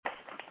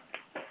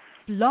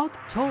Blog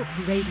Talk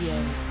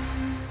Radio.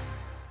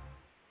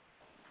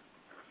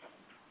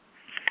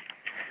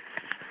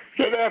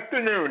 Good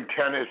afternoon,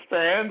 tennis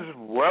fans.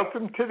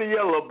 Welcome to the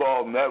Yellow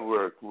Ball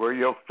Network, where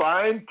you'll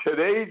find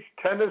today's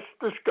tennis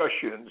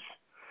discussions.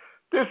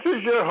 This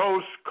is your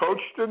host,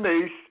 Coach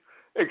Danise,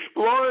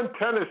 exploring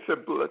tennis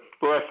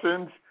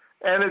lessons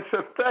and its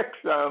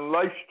effects on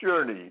life's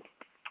journey.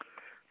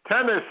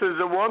 Tennis is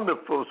a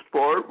wonderful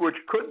sport which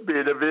could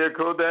be the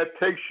vehicle that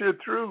takes you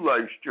through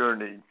life's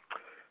journey,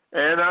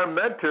 and our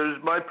mentors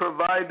might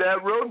provide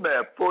that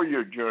roadmap for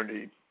your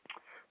journey.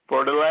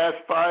 For the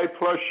last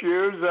 5+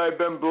 years, I've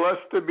been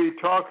blessed to be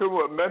talking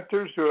with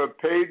mentors who have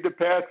paved the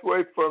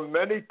pathway for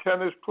many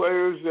tennis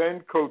players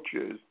and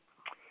coaches.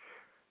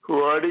 Who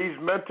are these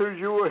mentors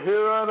you will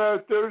hear on our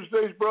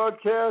Thursday's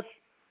broadcast?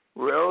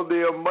 Well,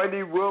 the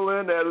almighty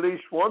willing, at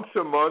least once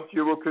a month,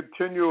 you will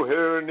continue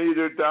hearing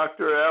either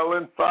Dr.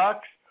 Alan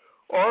Fox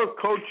or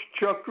Coach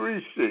Chuck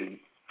Reese.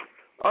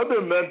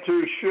 Other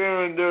mentors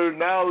sharing their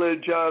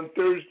knowledge on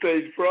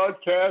Thursday's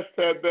broadcast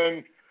have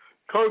been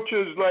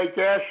coaches like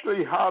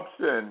Ashley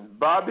Hobson,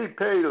 Bobby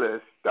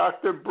Palis,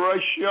 Dr.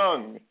 Bryce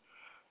Young,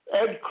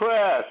 Ed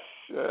Krass,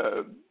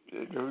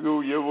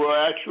 who you will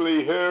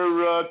actually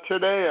hear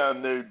today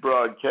on the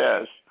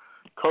broadcast,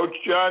 Coach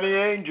Johnny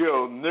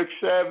Angel, Nick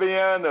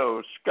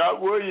Saviano, Scott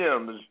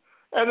Williams,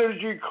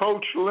 Energy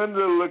Coach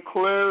Linda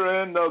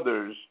LeClaire, and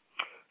others.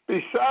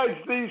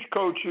 Besides these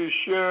coaches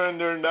sharing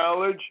their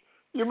knowledge,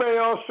 you may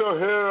also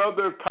hear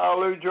other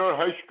college or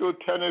high school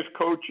tennis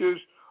coaches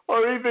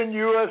or even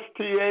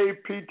USTA,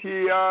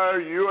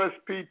 PTR,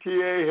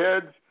 USPTA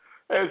heads,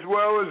 as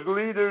well as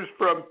leaders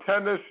from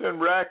tennis and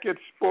racket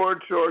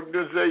sports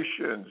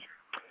organizations.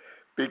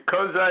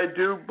 Because I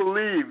do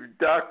believe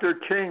Dr.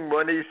 King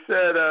when he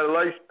said our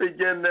lives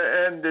begin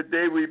to end the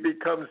day we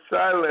become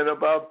silent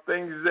about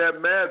things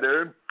that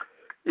matter,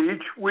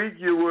 each week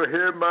you will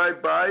hear my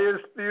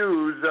biased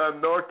views on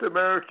North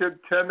American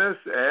tennis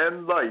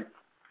and life.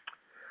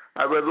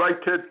 I would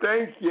like to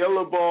thank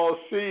Yellow Ball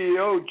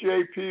CEO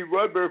J.P.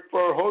 Weber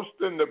for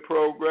hosting the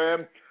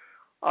program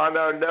on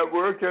our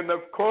network. And,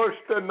 of course,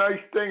 the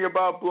nice thing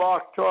about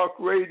Blog Talk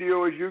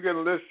Radio is you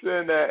can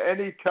listen at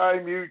any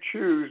time you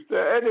choose to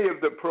any of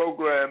the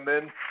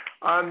programming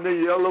on the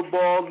Yellow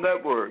Ball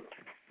Network.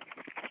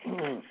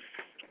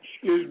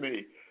 Excuse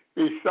me.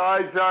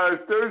 Besides our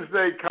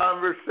Thursday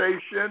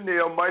conversation, the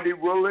almighty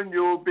willing,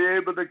 you will be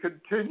able to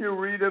continue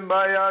reading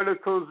my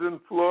articles in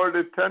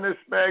Florida Tennis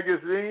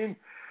Magazine.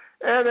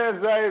 And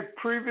as I have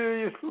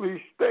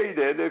previously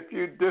stated, if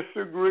you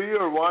disagree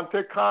or want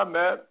to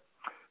comment,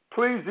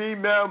 please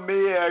email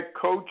me at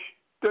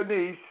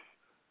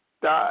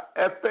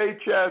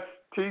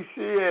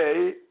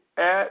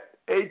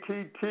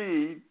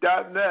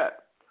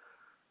coachdenice.fhstca@att.net.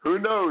 Who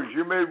knows,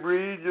 you may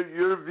read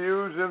your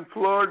views in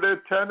Florida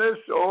tennis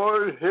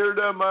or hear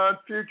them on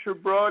future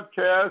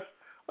broadcasts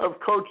of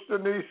Coach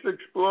Danise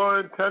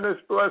Exploring Tennis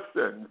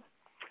Lessons.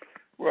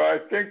 Well, I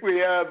think we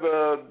have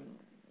a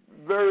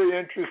very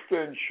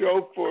interesting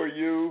show for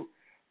you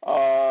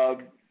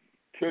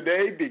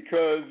today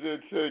because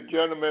it's a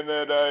gentleman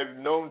that I've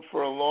known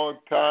for a long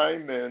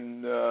time,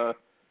 and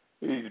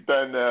he's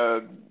been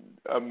a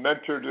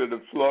mentor to the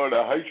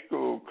Florida high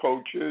school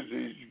coaches.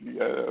 He's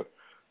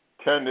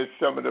attended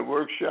some of the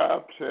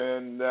workshops,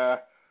 and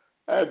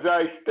as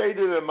I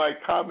stated in my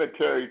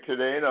commentary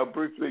today, and I'll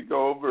briefly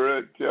go over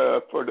it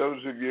for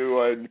those of you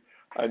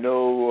I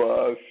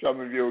know some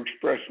of you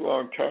expressed a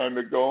long time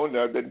ago, and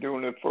I've been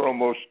doing it for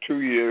almost 2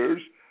 years.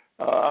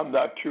 I'm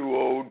not too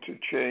old to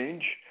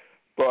change,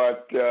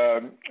 but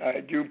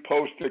I do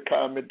post a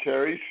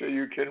commentary so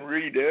you can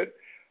read it.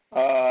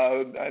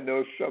 I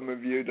know some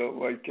of you don't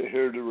like to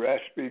hear the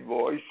raspy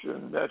voice,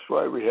 and that's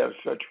why we have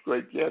such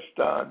great guests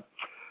on.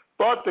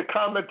 But the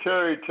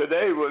commentary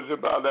today was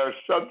about our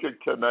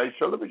subject tonight,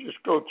 so let me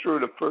just go through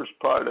the first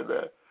part of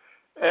it,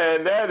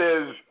 and that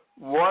is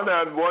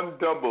one-on-one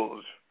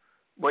doubles.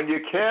 When you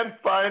can't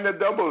find a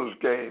doubles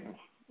game,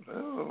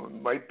 well,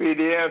 might be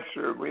the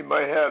answer. We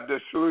might have the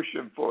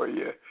solution for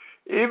you.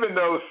 Even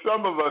though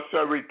some of us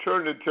are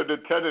returning to the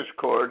tennis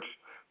courts,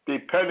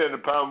 depending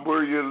upon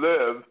where you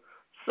live,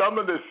 some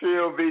of the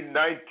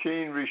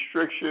COVID-19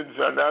 restrictions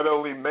are not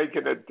only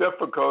making it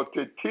difficult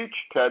to teach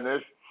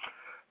tennis,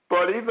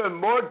 but even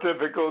more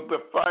difficult to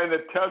find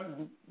a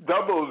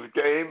doubles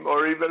game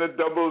or even a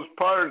doubles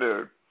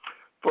partner.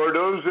 For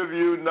those of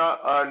you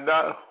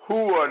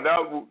who are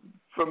not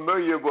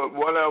familiar with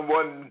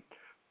one-on-one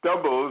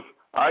doubles,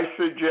 I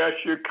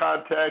suggest you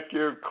contact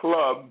your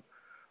club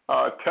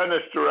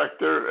tennis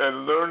director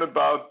and learn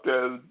about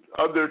the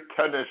other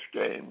tennis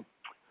game.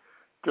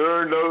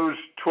 During those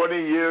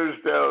 20 years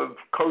of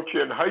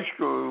coaching high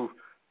school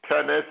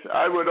tennis,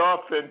 I would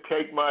often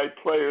take my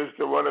players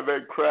to one of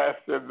the Krass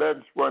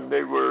events when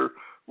they were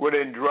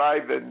within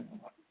driving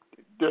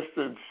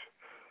distance.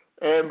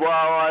 And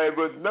while I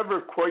was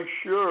never quite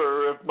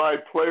sure if my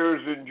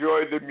players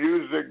enjoyed the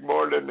music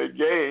more than the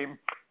game,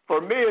 for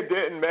me it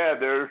didn't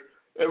matter.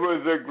 It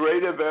was a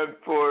great event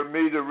for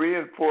me to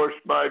reinforce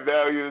my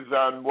values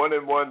on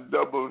one-on-one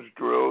doubles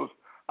drills.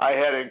 I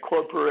had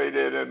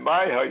incorporated in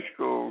my high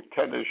school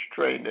tennis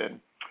training.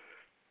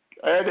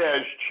 Ed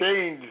has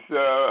changed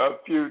a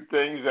few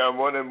things on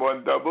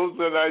one-on-one doubles,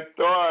 and I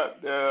thought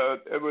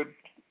it would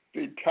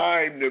be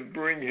time to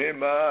bring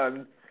him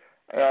on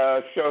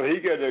so he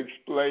could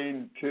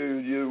explain to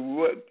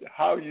you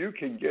how you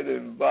can get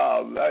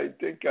involved. I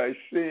think I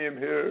see him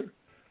here.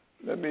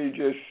 Let me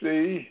just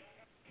see.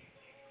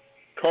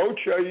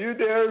 Coach, are you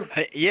there?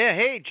 Yeah,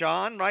 hey,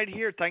 John, right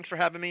here. Thanks for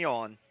having me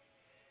on.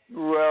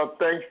 Well,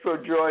 thanks for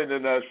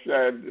joining us,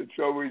 and it's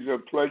always a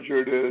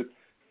pleasure to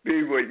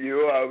be with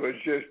you. I was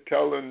just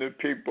telling the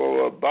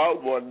people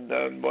about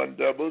one-on-one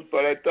doubles,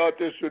 but I thought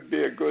this would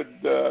be a good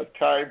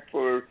time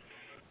for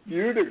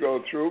you to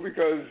go through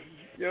because,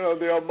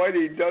 the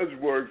Almighty does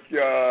work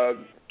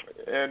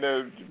in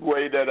a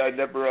way that I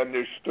never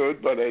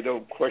understood, but I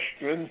don't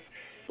question.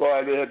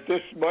 But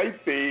this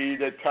might be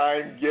the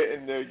time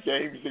getting the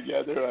games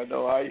together. I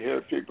know I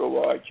hear people,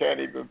 well, I can't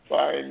even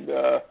find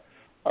a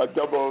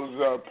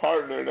doubles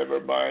partner, never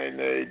mind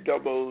a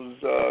doubles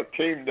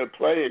team to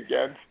play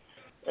against.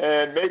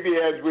 And maybe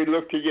as we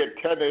look to get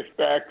tennis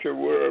back to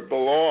where it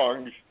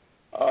belongs,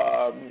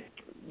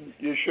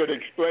 you should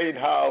explain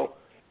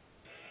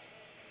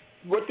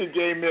what the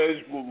game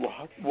is,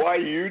 why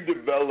you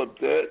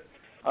developed it.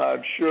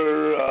 I'm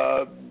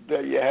sure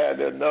that you had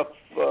enough.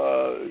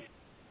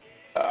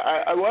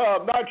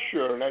 I'm not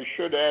sure, and I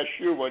should ask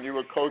you when you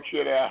were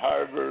coaching at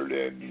Harvard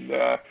and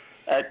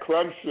at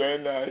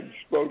Clemson. I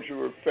suppose you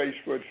were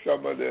faced with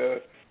some of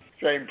the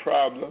same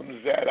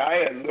problems that I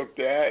had looked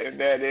at, and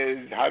that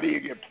is how do you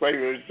get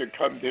players to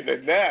come to the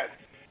net?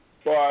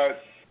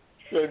 But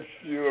since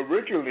you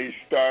originally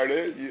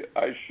started,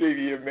 I see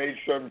you made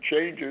some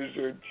changes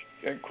and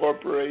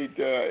incorporate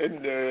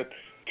in the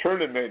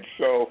tournament.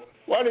 So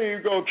why don't you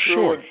go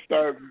through and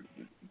start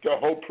the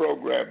whole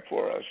program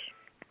for us?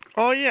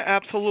 Oh yeah,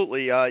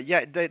 absolutely.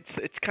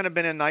 It's kind of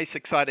been a nice,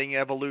 exciting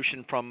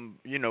evolution from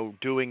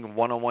doing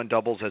one-on-one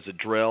doubles as a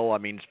drill. I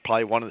mean, it's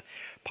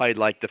probably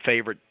like the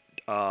favorite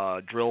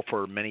drill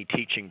for many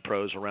teaching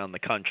pros around the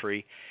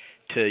country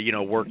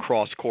to work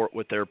cross court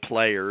with their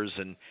players.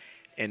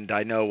 And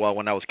I know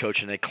when I was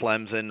coaching at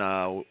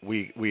Clemson,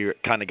 we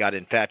kind of got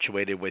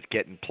infatuated with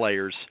getting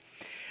players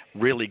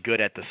really good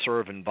at the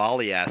serve and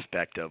volley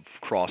aspect of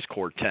cross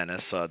court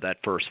tennis. That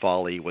first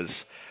volley was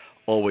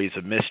always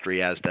a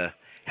mystery as to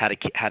how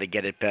to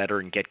get it better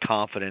and get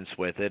confidence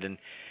with it. And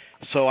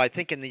so I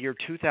think in the year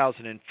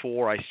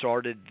 2004, I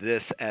started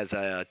this as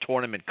a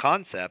tournament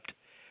concept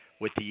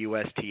with the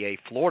USTA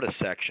Florida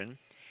section.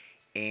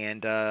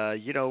 And,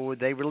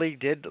 they really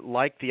did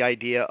like the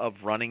idea of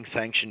running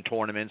sanctioned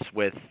tournaments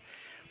with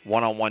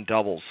one-on-one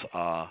doubles.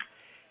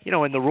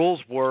 And the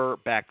rules were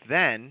back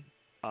then,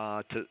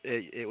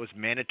 it was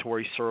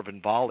mandatory serve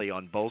and volley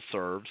on both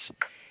serves.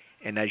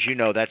 And as you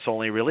know, that's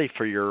only really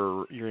for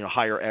your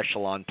higher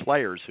echelon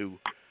players who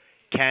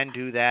can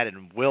do that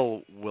and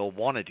will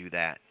want to do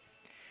that.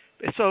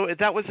 So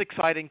that was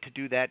exciting to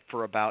do that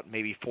for about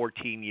maybe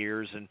 14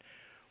 years, and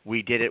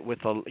we did it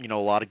with a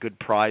lot of good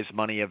prize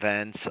money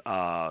events,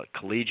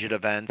 collegiate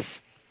events,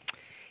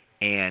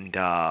 and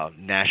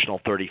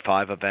National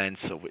 35 events.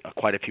 So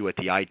quite a few at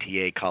the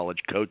ITA College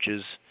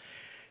Coaches.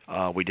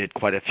 We did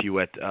quite a few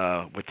with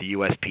the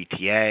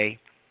USPTA.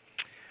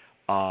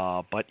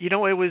 But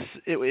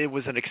it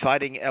was an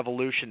exciting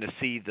evolution to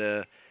see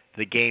the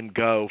game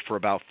go for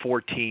about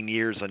 14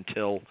 years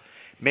until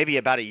maybe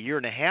about a year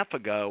and a half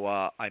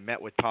ago. I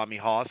met with Tommy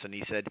Haas and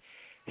he said,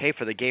 "Hey,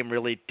 for the game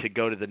really to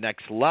go to the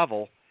next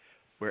level,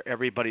 where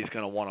everybody's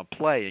going to want to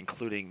play,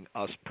 including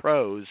us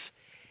pros,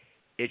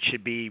 it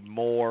should be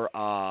more,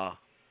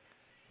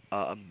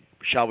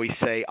 shall we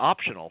say,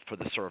 optional for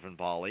the serve and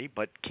volley,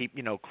 but keep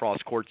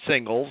cross-court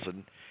singles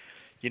and."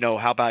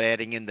 How about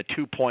adding in the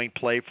 2-point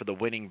play for the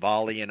winning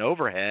volley and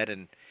overhead?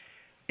 And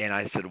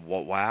I said,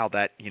 well, wow,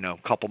 that,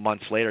 a couple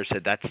months later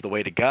said that's the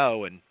way to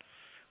go. And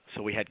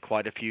so we had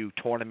quite a few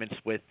tournaments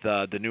with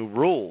the new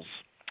rules,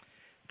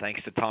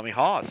 thanks to Tommy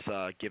Haas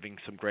giving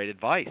some great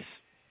advice.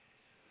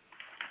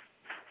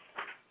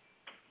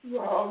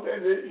 Well,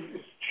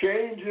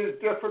 change is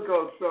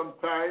difficult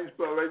sometimes,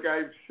 but like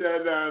I've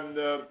said on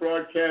the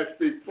broadcast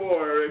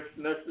before, it's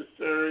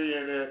necessary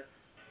and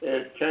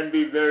it can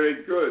be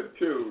very good,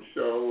 too.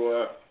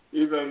 So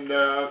even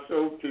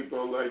so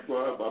people like,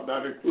 well, I'm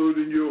not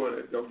including you in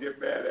it. Don't get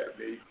mad at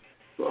me.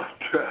 But,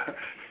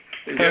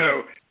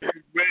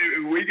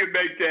 we can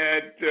make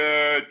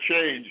that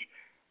change.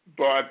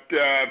 But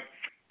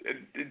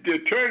the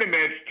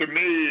tournaments, to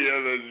me,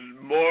 was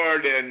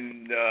more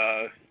than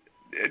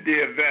the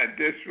event.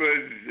 This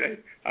was,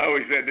 I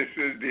always said this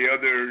was the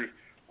other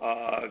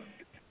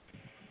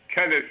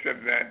tennis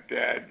event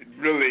that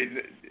really,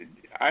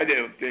 I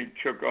don't think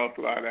took off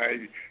a lot.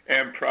 I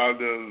am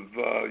proud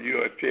of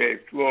USTA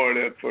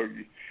Florida for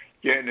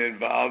getting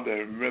involved. I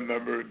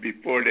remember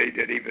before they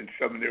did even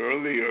some of the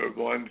earlier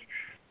ones,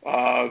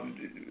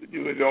 it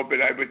was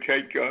open. I would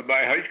take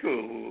my high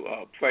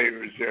school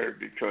players there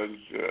because,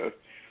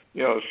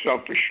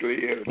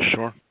 selfishly it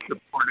sure.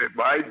 supported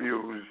my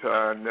views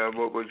on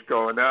what was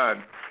going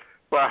on.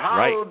 But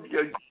Right.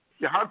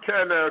 how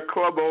can a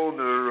club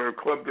owner or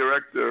club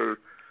director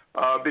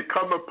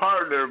become a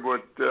partner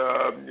with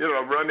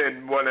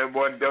running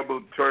one-on-one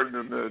double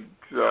tournaments?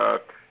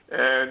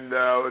 And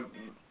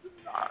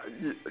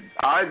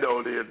I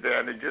know the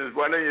advantages.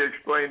 Why don't you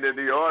explain to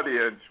the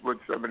audience what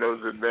some of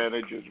those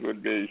advantages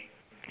would be?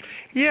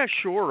 Yeah,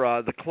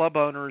 sure. The club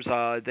owners,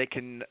 they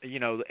can,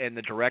 and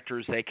the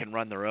directors, they can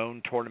run their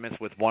own tournaments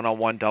with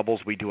one-on-one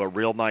doubles. We do a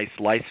real nice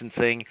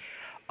licensing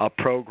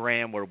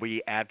program where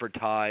we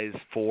advertise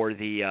for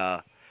the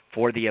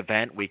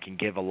event. We can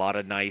give a lot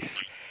of nice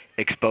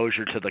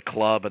exposure to the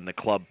club and the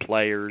club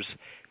players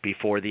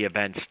before the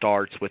event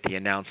starts with the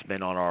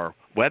announcement on our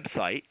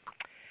website.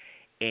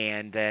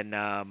 And then,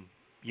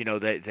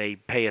 they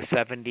pay a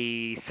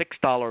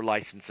 $76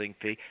 licensing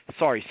fee.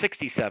 Sorry,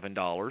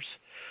 $67,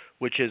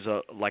 which is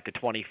like a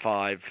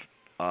 25%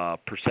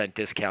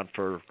 discount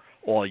for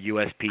all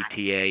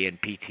USPTA and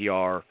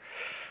PTR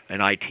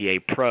and ITA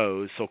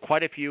pros. So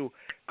quite a few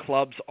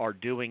clubs are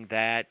doing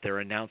that. They're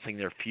announcing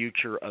their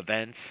future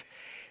events.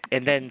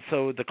 And then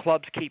so the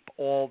clubs keep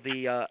all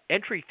the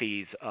entry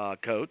fees,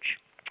 Coach.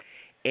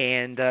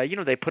 And,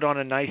 they put on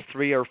a nice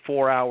 3 or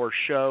 4 hour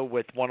show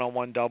with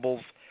one-on-one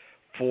doubles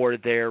for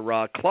their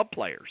club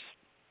players.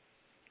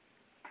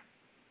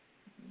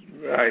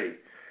 Right.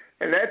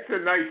 And that's the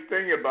nice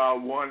thing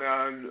about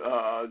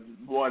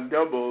one-on-one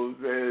doubles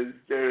is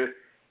you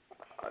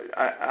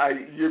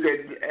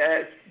can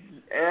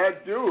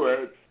add to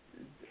it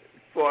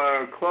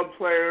for a club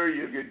player.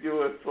 You could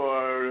do it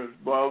for,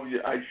 well,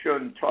 I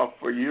shouldn't talk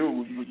for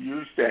you. We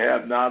used to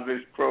have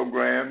novice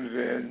programs,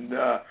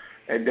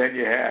 and then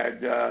you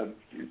had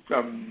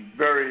some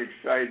very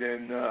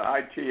exciting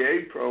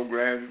ITA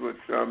programs with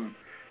some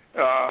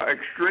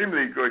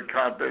extremely good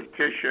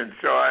competition.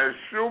 So I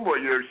assume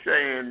what you're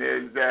saying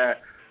is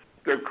that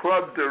the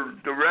club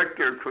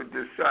director could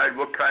decide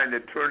what kind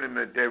of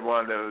tournament they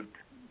want to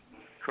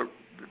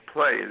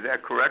play. Is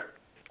that correct?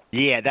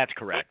 Yeah, that's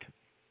correct.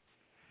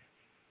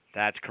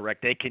 That's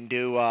correct. They can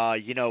do,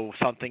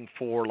 something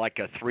for like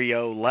a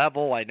 3-0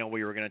 level. I know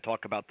we were going to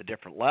talk about the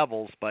different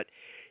levels, but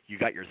you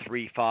got your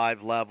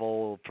 3-5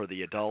 level for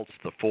the adults.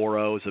 The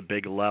 4-0 is a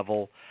big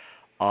level.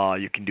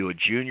 You can do a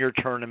junior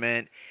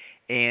tournament.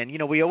 And,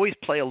 we always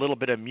play a little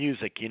bit of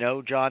music,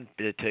 John,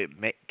 to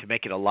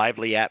make it a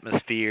lively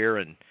atmosphere.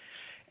 And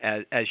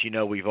as you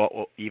know, we've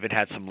even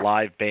had some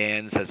live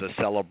bands as a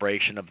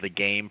celebration of the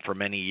game for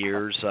many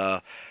years,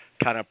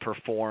 kind of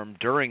perform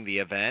during the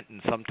event,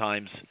 and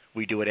sometimes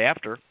we do it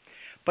after.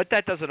 But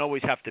that doesn't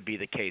always have to be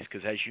the case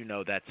because, as you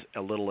know, that's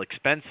a little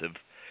expensive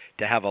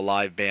to have a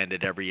live band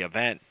at every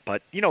event.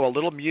 But, a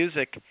little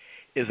music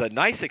is a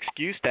nice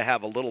excuse to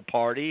have a little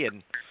party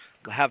and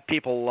have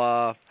people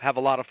have a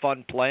lot of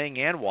fun playing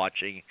and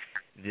watching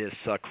this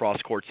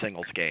cross-court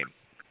singles game.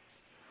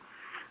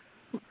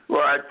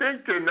 Well, I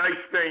think the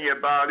nice thing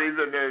about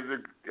even as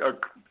a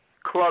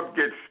club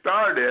gets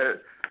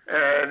started,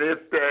 and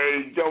if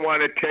they don't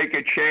want to take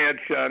a chance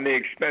on the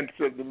expense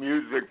of the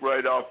music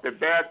right off the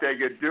bat, they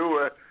could do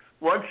it.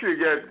 Once you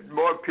get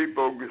more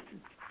people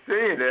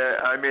seeing it,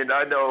 I mean,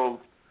 I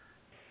know,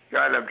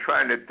 God, I'm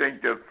trying to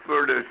think the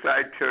furthest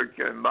I took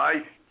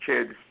my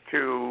kids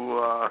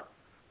to,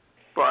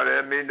 but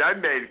I mean, I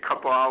made a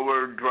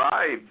couple-hour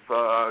drive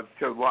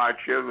to watch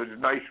it. It was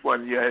nice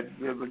when you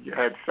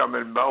had some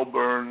in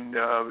Melbourne,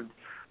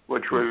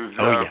 which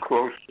was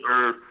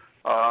closer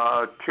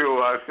to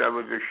us. That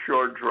was a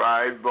short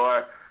drive,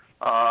 but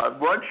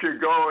once you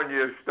go and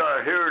you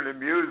start hearing the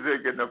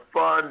music and the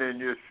fun and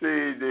you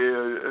see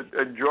the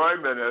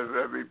enjoyment of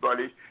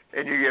everybody,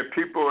 and you get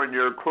people in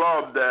your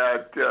club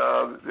that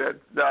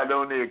not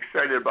only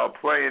excited about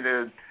playing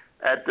it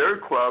at their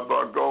club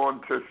or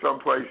going to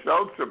someplace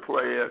else to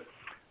play it,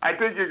 I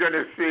think you're going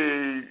to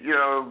see,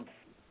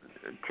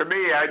 to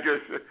me,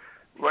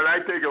 when I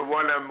think of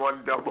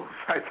one-on-one doubles,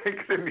 I think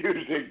of the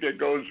music that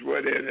goes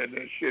with it, and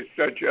it's just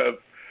such a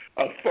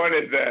fun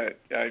event.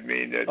 I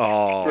mean, it's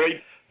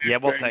great. Yeah,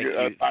 well, thank you.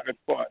 A lot of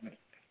fun.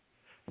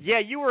 Yeah,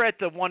 you were at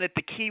the one at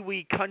the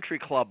Kiwi Country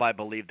Club, I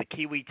believe, the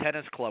Kiwi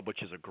Tennis Club,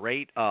 which is a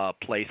great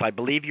place. I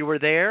believe you were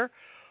there,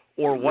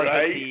 or was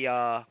it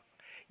the?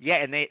 Yeah,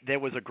 and there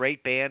was a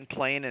great band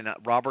playing, and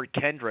Robert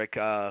Kendrick,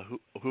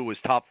 who was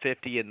top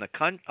 50 in the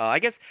I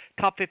guess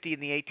top 50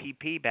 in the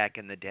ATP back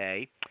in the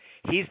day.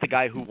 He's the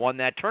guy who won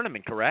that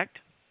tournament, correct?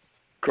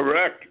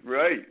 Correct,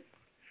 right.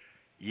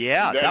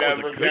 Yeah, then that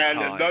was a good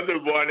time. Another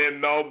one in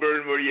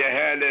Melbourne where you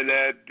had it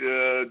at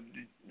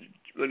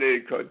what do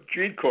they call it?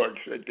 G courts,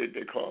 I think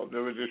they call them.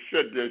 There was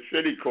the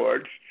city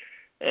courts,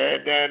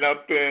 and then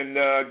up in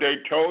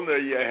Daytona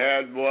you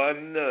had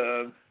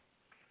one.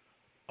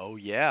 Oh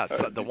yeah,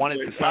 so the one at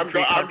the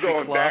Century I'm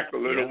going Club. back a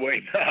little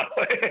way now.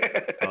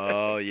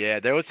 Oh yeah,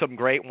 there was some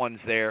great ones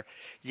there.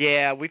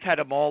 Yeah, we've had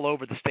them all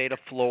over the state of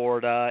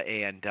Florida,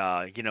 and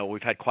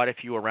we've had quite a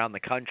few around the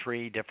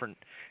country, different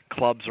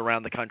clubs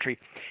around the country.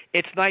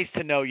 It's nice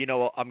to know,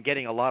 I'm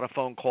getting a lot of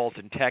phone calls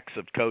and texts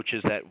of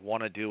coaches that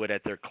want to do it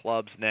at their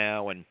clubs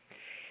now, and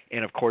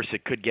of course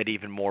it could get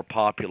even more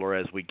popular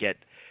as we get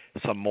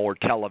some more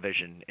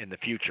television in the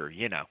future,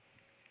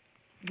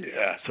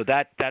 Yeah. So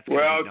that's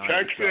well, gonna be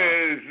nice.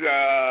 Texas.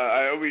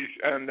 I always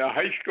on the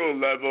high school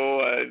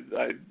level.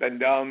 I've been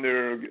down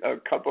there a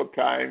couple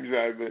times.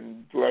 I've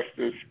been blessed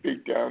to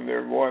speak down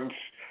there once.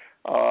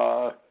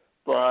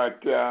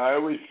 But I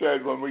always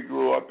said when we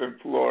grew up in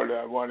Florida,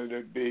 I wanted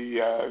to be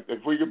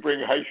if we could bring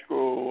high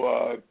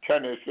school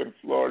tennis in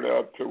Florida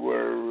up to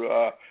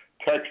where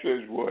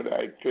Texas would,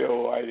 I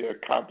feel I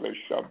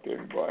accomplished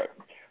something. But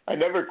I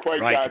never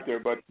quite got there,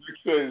 but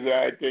Texas,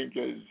 I think,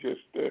 is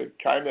just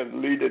kind of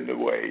leading the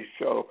way.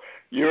 So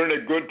you're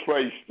in a good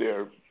place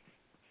there.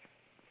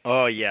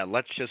 Oh, yeah.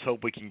 Let's just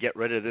hope we can get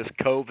rid of this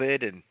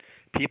COVID and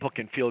people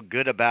can feel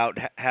good about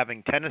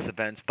having tennis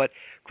events. But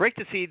great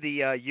to see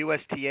the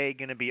USTA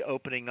going to be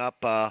opening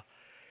up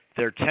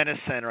their tennis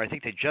center. I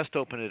think they just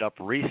opened it up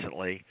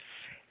recently,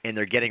 and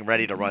they're getting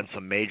ready to run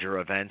some major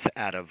events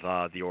out of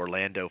the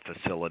Orlando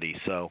facility.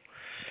 So,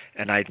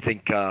 and I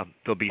think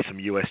there'll be some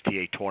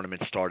USTA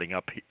tournaments starting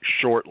up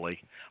shortly.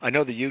 I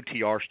know the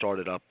UTR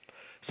started up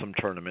some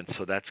tournaments,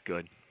 so that's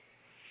good.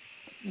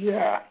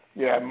 Yeah.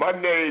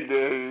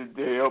 Monday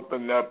they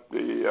opened up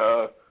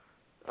the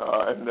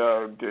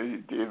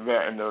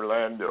event in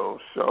Orlando,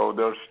 so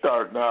they'll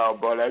start now.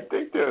 But I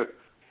think the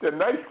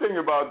nice thing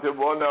about the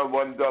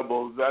one-on-one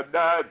doubles,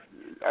 I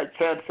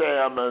can't say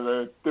I'm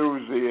an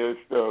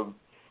enthusiast of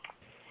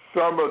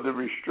some of the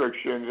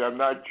restrictions. I'm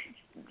not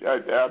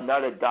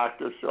a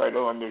doctor, so I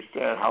don't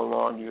understand how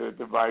long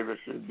the virus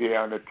would be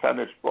on a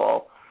tennis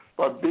ball.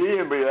 But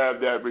being we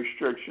have that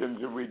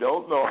restrictions and we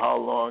don't know how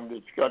long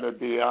it's going to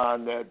be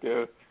on that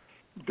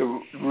the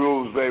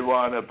rules they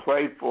want to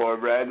play for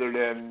rather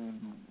than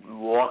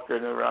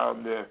walking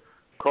around the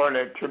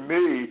corner. To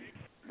me,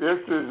 this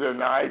is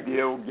an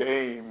ideal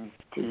game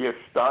to get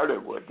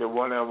started with, the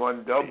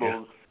one-on-one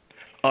doubles.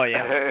 Yeah. Oh,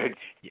 yeah.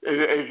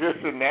 It's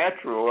just a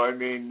natural. I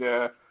mean,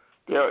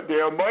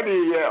 their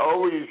money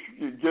always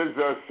gives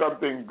us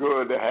something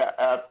good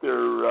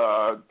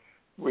after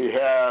we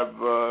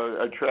have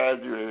a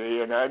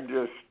tragedy, and I'm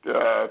just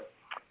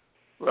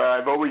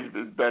I've always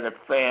been a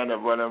fan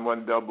of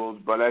one-on-one doubles,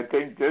 but I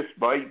think this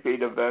might be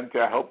the event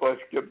to help us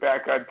get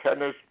back on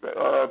tennis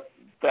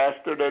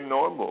faster than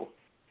normal.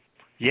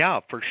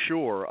 Yeah, for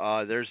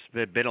sure. There's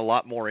been a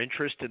lot more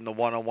interest in the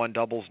one-on-one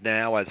doubles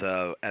now as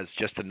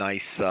just a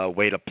nice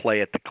way to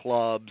play at the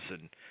clubs,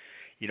 and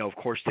of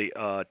course,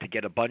 to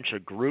get a bunch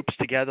of groups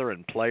together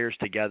and players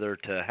together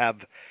to have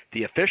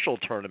the official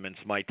tournaments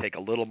might take a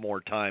little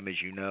more time, as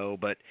you know.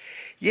 But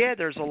yeah,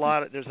 there's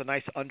a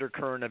nice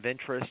undercurrent of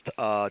interest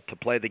to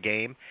play the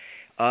game.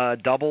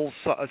 Doubles,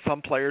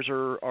 some players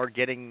are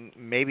getting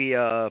maybe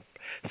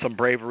some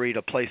bravery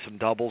to play some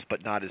doubles,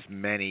 but not as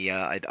many.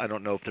 I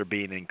don't know if they're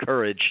being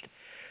encouraged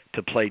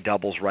to play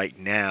doubles right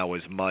now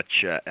as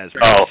much as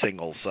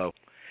singles. So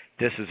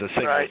this is a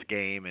singles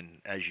game, and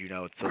as you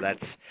know, so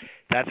that's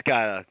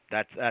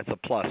a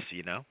plus,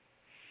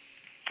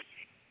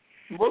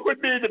 What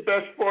would be the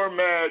best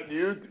format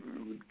you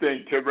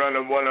think to run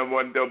a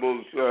one-on-one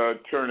doubles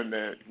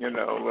tournament? You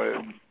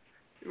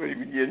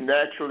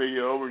naturally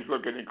you're always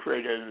looking to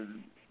create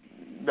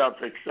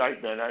enough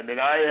excitement. I mean,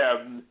 I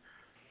have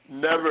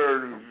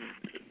never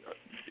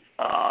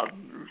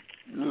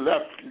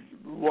left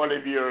one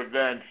of your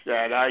events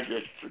that I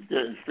just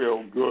didn't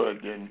feel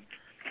good. And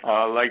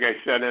like I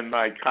said in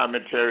my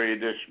commentary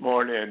this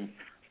morning,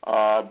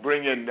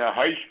 bringing the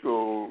high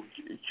school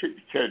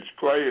kids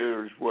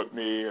players with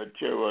me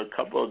to a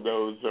couple of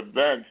those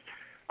events,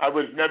 I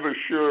was never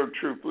sure,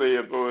 truthfully,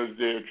 if it was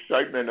the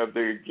excitement of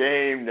the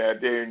game that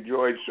they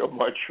enjoyed so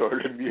much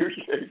or the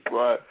music.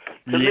 But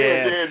to me,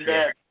 it did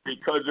that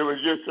because it was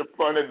just a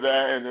fun event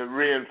and it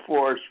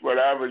reinforced what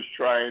I was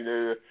trying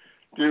to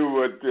do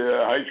with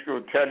the high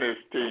school tennis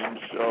team.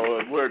 So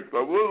it worked.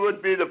 But what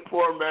would be the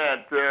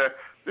format,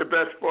 the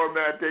best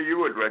format that you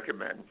would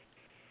recommend?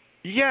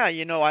 Yeah,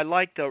 I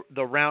like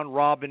the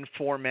round-robin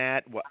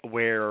format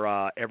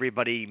where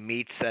everybody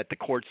meets at the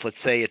courts. Let's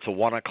say it's a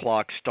 1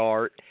 o'clock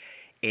start,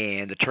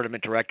 and the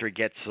tournament director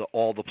gets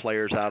all the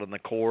players out on the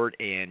court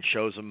and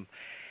shows them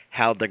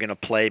how they're going to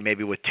play,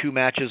 maybe with 2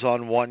 matches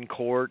on one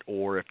court,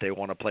 or if they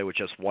want to play with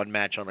just 1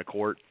 match on a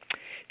court,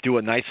 do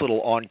a nice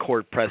little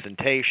on-court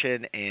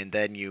presentation, and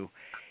then you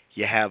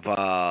have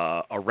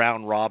a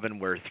round-robin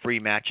where 3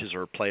 matches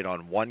are played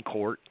on one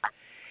court.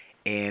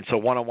 And so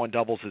one-on-one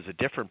doubles is a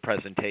different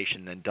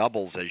presentation than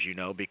doubles, as you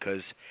know,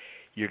 because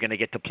you're going to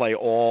get to play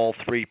all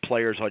 3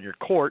 players on your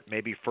court,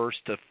 maybe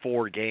first to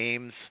 4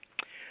 games.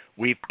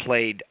 We've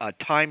played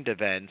timed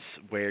events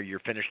where you're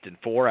finished in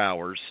 4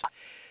 hours.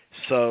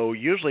 So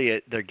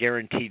usually they're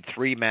guaranteed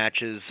 3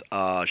 matches,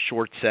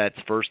 short sets,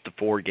 first to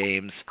 4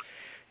 games.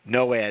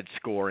 No ad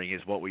scoring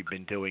is what we've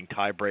been doing,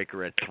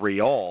 tiebreaker at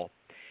 3-all.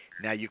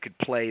 Now you could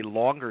play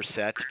longer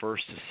sets,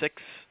 first to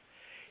 6.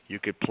 You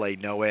could play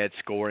no ad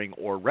scoring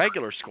or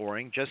regular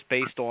scoring, just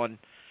based on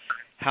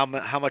how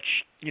much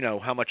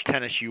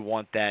tennis you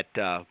want that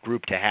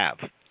group to have.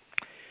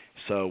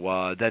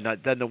 So then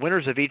the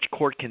winners of each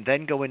court can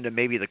then go into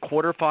maybe the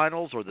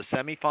quarterfinals or the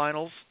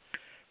semifinals,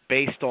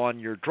 based on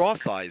your draw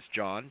size,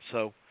 John.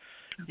 So,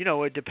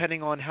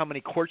 depending on how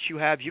many courts you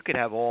have, you could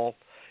have all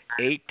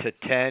 8 to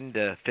 10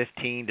 to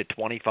 15 to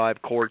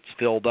 25 courts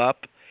filled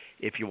up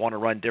if you want to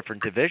run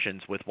different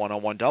divisions with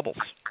one-on-one doubles.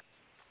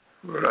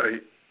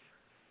 Right.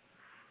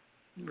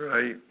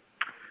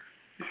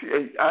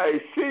 I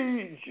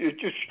see,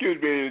 just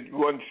excuse me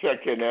 1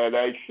 second, Ed.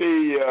 I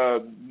see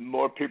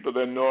more people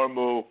than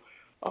normal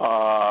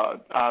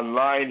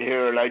online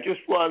here, and I just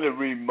want to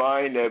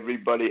remind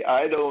everybody,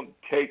 I don't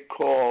take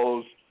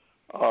calls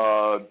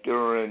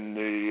during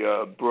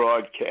the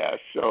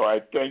broadcast, so I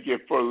thank you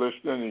for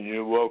listening, and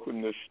you're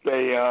welcome to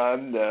stay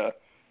on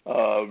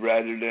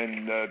rather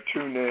than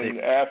tune in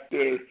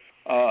after.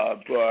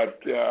 But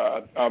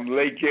I'm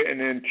late getting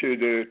into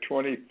the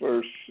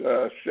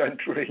 21st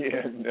century,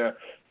 and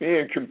me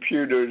and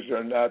computers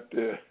are not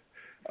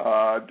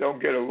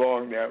don't get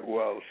along that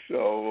well.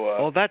 So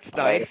well, that's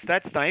nice.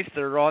 That's nice.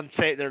 They're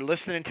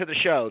listening to the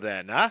show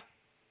then, huh?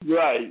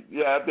 Right.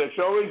 Yeah. There's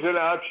always an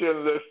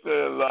option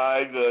listed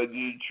live.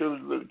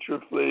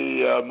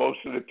 Truthfully, most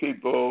of the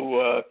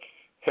people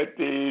hit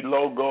the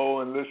logo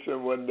and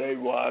listen when they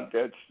want.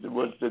 That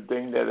was the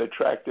thing that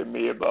attracted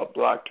me about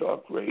Block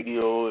Talk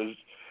Radio, is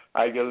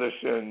I can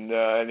listen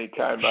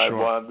anytime I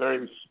want.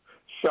 Very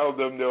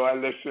seldom do I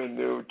listen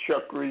to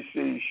Chuck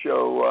Reese's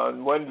show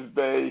on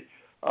Wednesday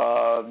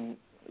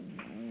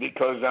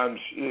because I'm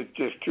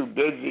just too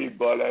busy,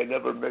 but I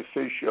never miss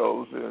his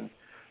shows. And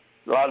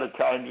a lot of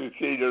times it's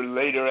either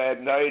later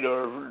at night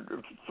or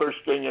first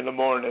thing in the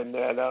morning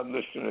that I'm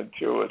listening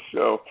to it.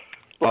 So,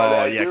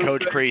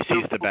 Coach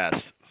Creasy's the best.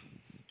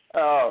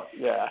 Oh,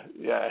 yeah.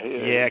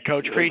 Yeah,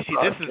 Coach Creasy.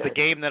 This is the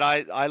game that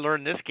I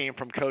learned this game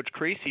from Coach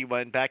Creasy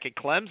when back at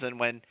Clemson,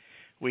 when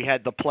we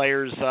had the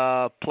players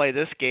play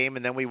this game,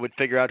 and then we would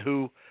figure out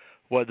who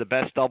were the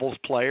best doubles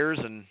players,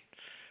 and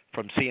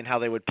from seeing how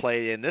they would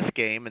play in this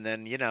game. And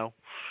then,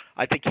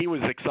 I think he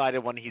was excited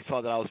when he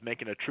saw that I was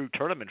making a true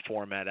tournament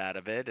format out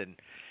of it, and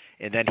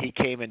then he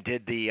came and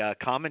did the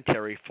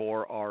commentary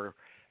for our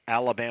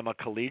Alabama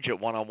Collegiate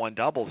one-on-one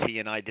doubles. He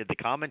and I did the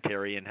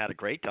commentary and had a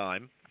great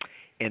time.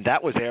 And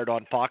that was aired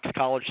on Fox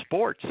College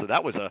Sports, so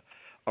that was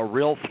a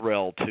real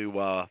thrill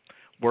to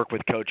work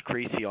with Coach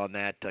Creasy on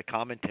that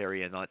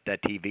commentary and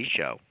that TV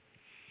show.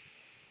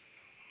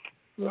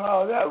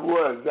 Well, that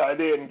was. I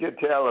didn't get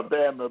to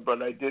Alabama,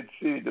 but I did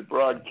see the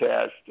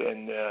broadcast,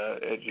 and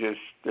it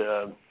just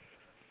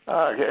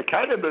it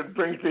kind of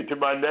brings me to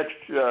my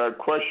next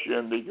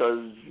question,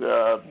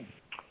 because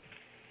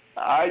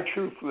I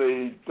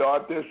truthfully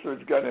thought this was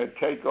going to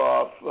take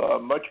off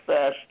much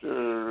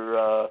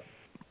faster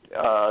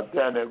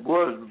than it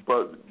would.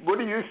 But what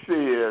do you see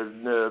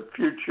in the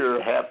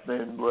future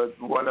happening with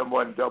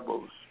one-on-one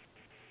doubles?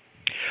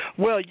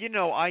 Well,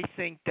 I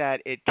think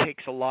that it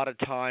takes a lot of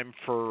time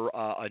for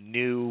a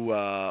new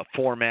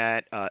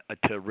format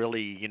to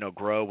really,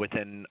 grow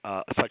within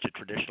such a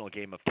traditional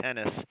game of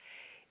tennis.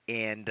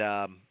 And,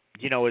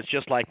 it's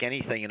just like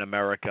anything in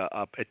America.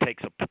 It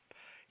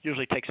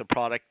usually takes a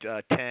product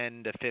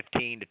 10 to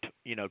 15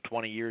 to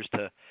 20 years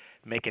to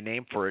make a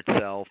name for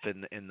itself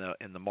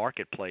in the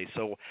marketplace.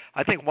 So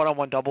I think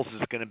one-on-one doubles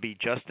is going to be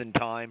just in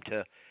time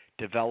to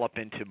develop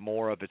into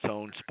more of its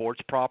own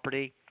sports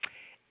property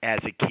as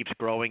it keeps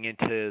growing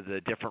into the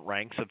different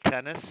ranks of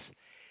tennis.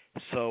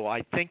 So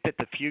I think that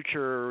the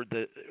future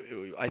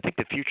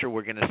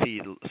we're going to see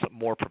some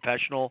more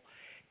professional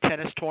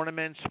tennis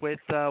tournaments with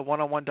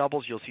one-on-one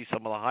doubles. You'll see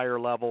some of the higher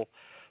level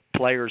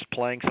players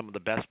playing, some of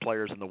the best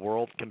players in the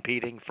world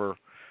competing for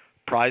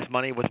prize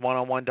money with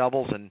one-on-one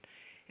doubles, and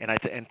I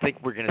think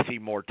we're going to see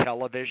more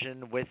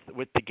television with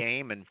the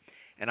game, and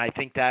I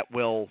think that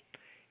will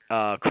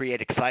create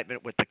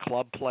excitement with the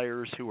club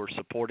players who are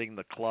supporting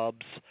the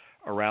clubs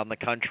around the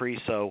country.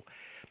 So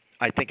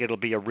I think it'll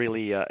be a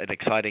really an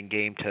exciting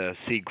game to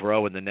see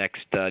grow in the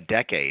next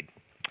decade,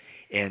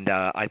 and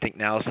I think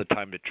now's the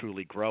time to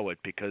truly grow it,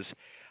 because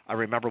I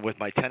remember with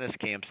my tennis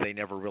camps, they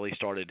never really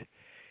started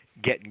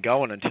getting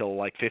going until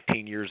like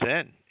 15 years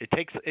in. It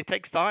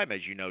takes time,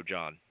 as you know,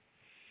 John.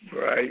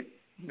 Right.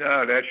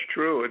 No, that's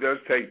true. It does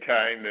take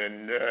time,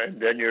 and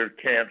then your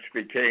camps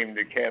became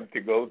the camp to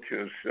go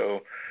to.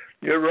 So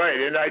you're right.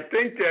 And I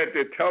think that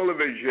the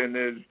television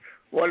is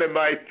one of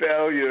my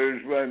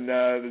failures when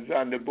I was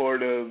on the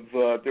board of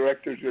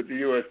directors of the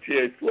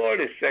USTA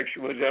Florida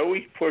section, was I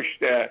always pushed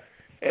that.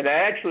 And I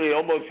actually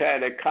almost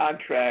had a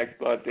contract,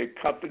 but the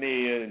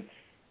company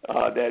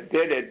that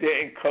did it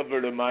didn't cover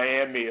the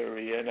Miami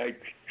area, and I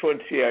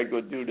couldn't see I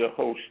could do the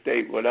whole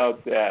state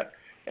without that.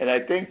 And I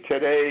think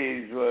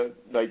today's,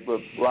 like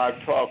what Blog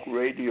Talk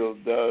Radio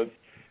does,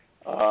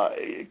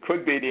 it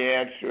could be the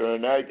answer.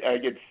 And I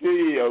could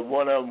see a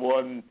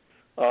one-on-one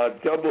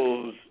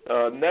doubles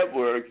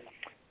network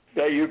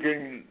that you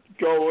can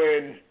go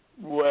in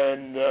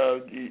when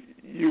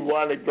you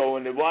want to go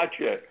in and watch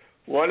it.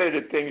 One of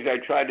the things I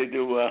tried to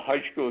do with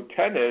high school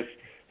tennis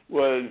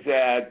was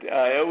that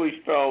I always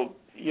felt,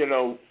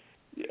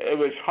 it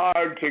was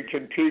hard to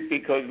compete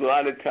because a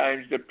lot of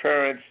times the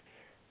parents,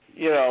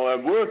 are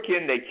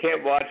working, they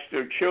can't watch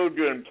their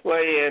children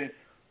playing.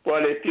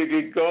 But if you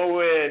could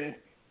go in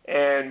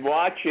and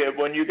watch it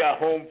when you got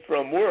home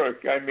from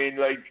work, I mean,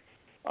 like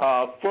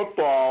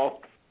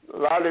football, a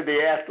lot of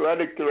the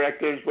athletic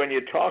directors, when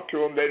you talk to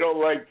them, they don't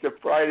like the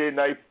Friday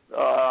night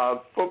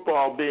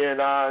football being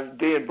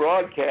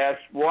broadcast.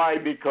 Why?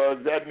 Because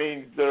that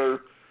means their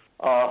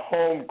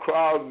home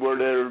crowd, where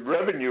their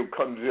revenue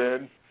comes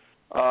in,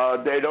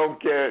 they don't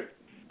get.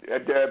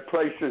 The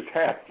place is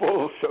half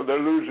full, so they're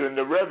losing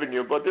the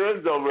revenue. But there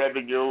is no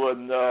revenue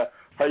in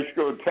high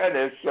school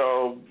tennis,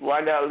 so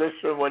why not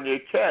listen when you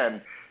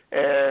can?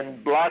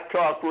 And Block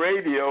Talk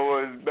Radio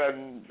has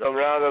been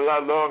around a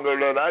lot longer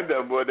than I've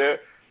been with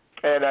it.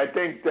 And I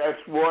think that's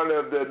one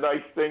of the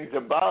nice things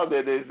about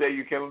it, is that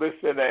you can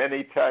listen at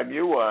any time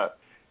you want.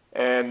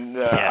 And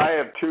I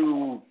have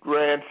two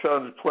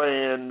grandsons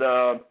playing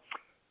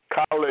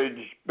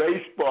college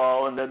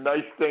baseball, and the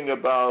nice thing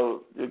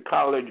about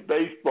college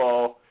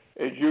baseball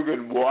is you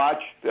can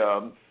watch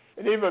them.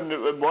 And even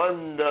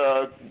one,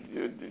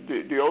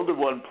 the older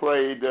one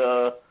played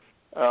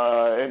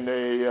in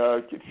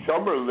the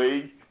summer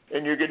league,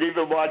 and you could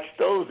even watch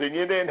those, and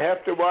you didn't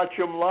have to watch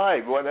them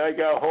live. When I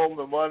got home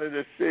and wanted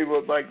to see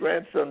what my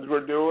grandsons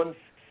were doing,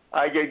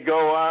 I could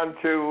go on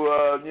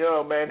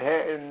to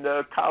Manhattan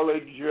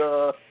College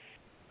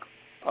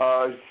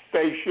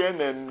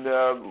station and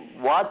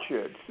watch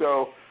it.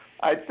 So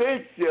I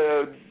think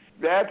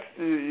that's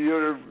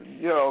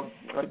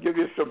I'll give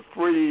you some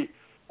free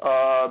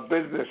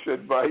business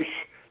advice.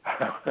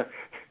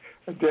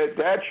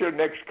 That's your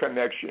next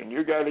connection.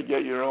 You got to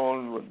get your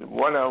own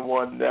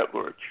one-on-one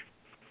network.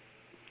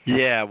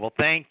 Yeah, well,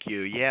 thank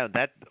you.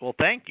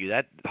 Thank you.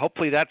 That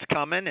hopefully that's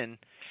coming, and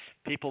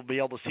people will be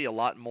able to see a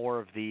lot more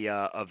of the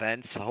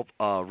events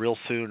real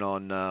soon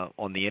on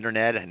the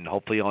internet and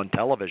hopefully on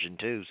television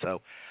too.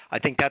 So I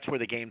think that's where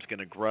the game's going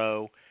to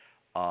grow.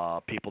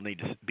 People need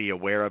to be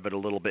aware of it a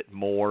little bit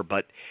more.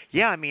 But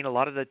yeah, I mean, a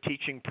lot of the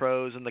teaching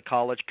pros and the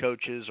college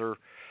coaches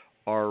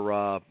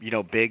are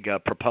big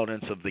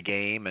proponents of the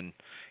game, and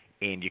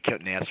you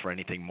couldn't ask for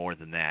anything more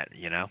than that,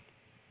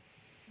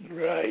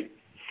 Right.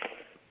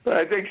 But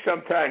I think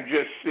sometimes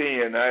just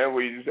seeing, I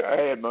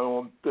had my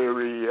own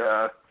theory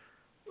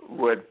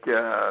with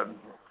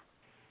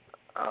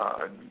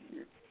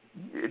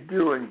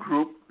doing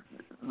group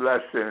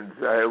lessons.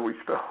 I always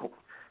felt,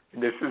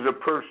 and this is a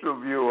personal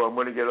view, I'm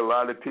going to get a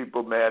lot of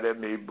people mad at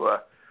me,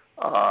 but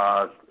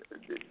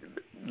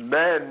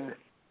men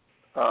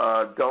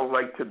don't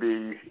like to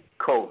be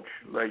coached.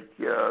 Like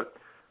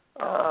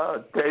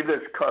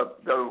Davis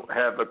Cup don't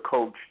have a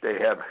coach, they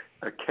have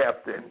a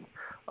captain.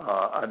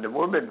 On the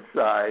women's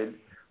side,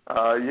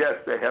 yes,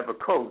 they have a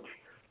coach,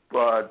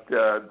 but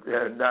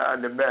not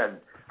on the men.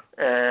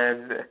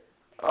 And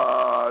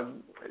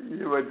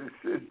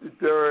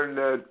during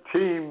the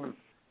team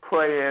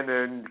playing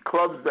in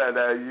clubs that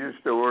I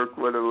used to work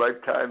with a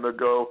lifetime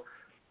ago,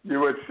 you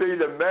would see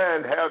the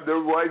men have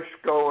their wives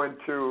go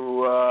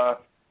into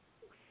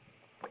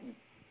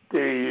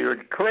the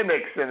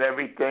clinics and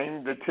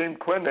everything, the team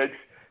clinics,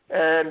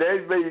 and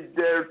they'd be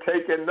there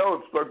taking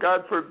notes. But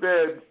God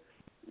forbid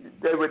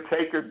they would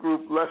take a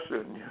group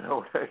lesson. You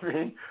know what I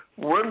mean?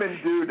 Women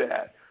do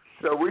that.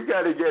 So we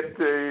got to get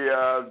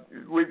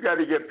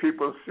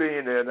people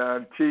seeing it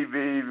on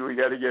TV. We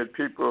got to get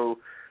people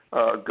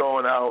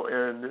going out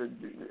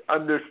and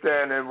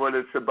understanding what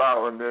it's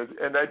about.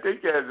 And I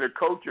think as a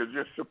coach, it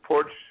just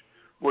supports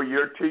what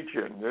you're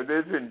teaching. It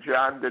isn't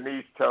John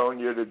Danise telling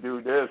you to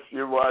do this.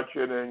 You're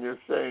watching and you're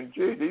saying,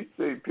 gee,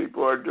 these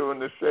people are doing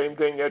the same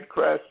thing that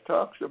Krass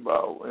talks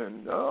about.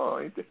 And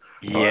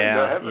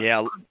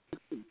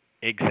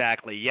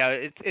exactly. Yeah,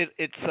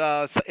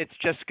 it's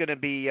just going to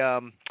be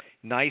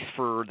nice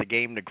for the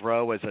game to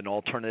grow as an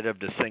alternative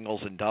to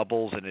singles and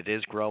doubles, and it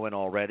is growing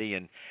already.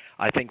 And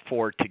I think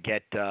for it to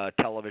get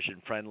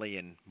television friendly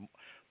and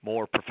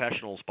more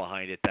professionals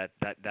behind it,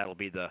 that'll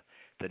be the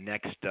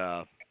next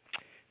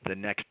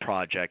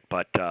project.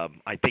 But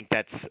I think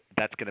that's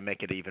going to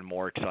make it even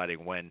more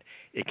exciting when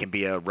it can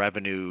be a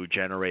revenue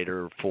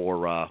generator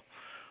for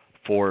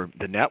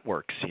the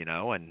networks,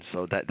 and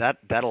so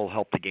that'll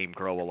help the game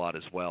grow a lot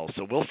as well.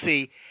 So we'll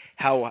see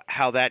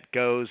how that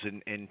goes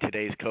in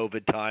today's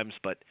COVID times,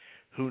 but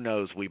who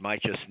knows? We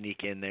might just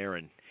sneak in there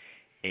and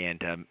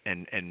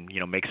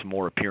make some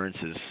more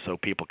appearances so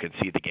people can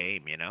see the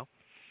game.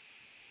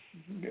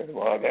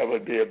 Well, that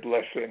would be a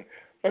blessing.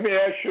 Let me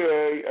ask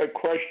you a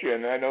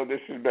question. I know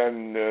this has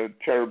been a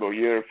terrible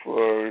year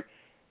for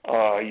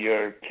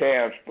your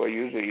camps, but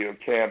usually your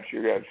camps,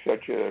 you got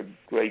such a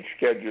great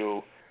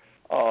schedule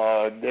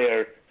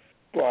there.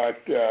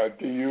 But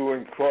do you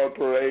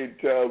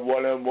incorporate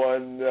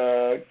one-on-one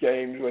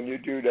games when you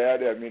do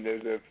that? I mean,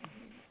 it's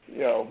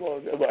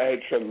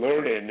a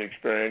learning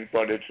experience,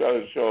 but it's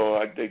also,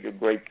 I think, a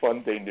great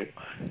fun thing to.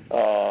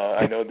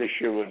 I know this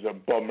year was a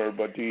bummer,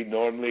 but do you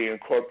normally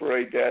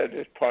incorporate that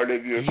as part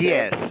of your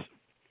Yes. camp?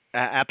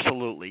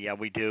 Absolutely. Yeah,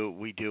 we do.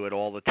 We do it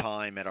all the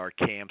time at our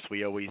camps.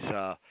 We always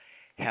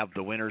have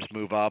the winners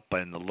move up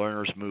and the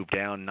learners move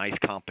down. Nice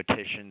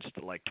competitions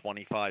to like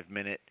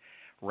 25-minute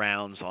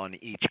rounds on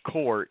each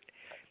court,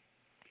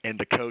 and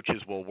the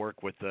coaches will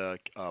work with the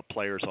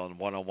players on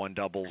one-on-one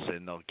doubles,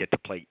 and they'll get to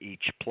play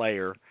each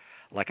player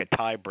like a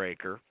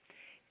tiebreaker.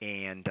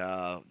 and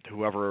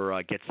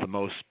whoever gets the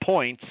most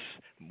points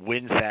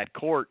wins that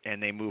court,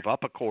 and they move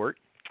up a court.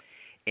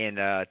 And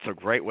it's a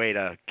great way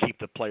to keep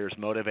the players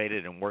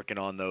motivated and working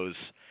on those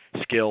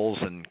skills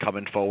and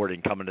coming forward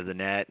and coming to the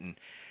net and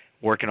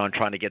working on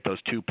trying to get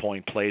those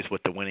 2-point plays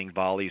with the winning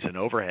volleys and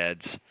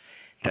overheads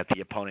that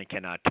the opponent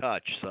cannot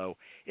touch. So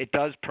it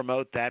does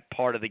promote that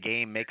part of the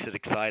game, makes it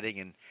exciting,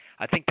 and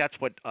I think that's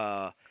what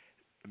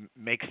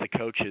makes the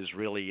coaches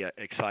really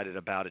excited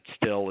about it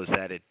still, is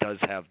that it does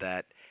have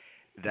that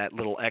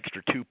little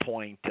extra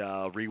 2-point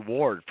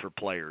reward for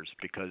players,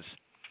 because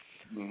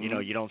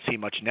you don't see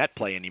much net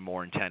play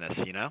anymore in tennis,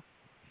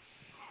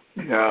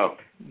 No,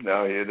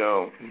 you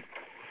don't.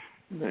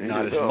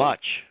 Not as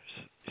much.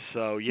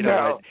 So, it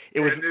was,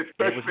 and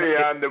especially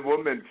on the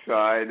women's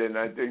side, and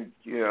I think,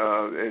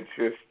 it's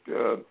just,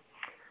 they're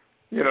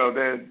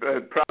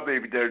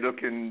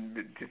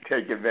looking to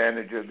take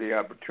advantage of the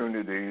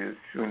opportunity as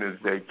soon as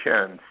they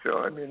can. So,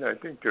 I mean, I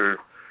think there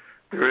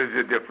is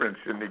a difference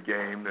in the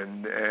game,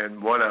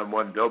 and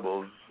one-on-one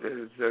doubles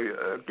is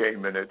a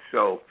game in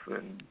itself,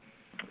 and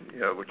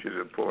which is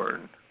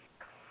important.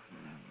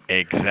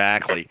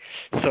 Exactly.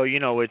 So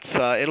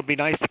it'll be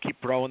nice to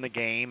keep growing the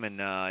game, and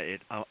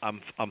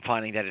I'm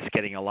finding that it's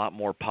getting a lot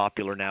more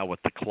popular now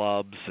with the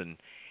clubs, and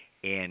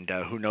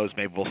who knows,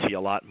 maybe we'll see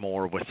a lot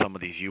more with some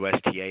of these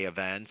USTA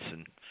events,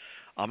 and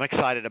I'm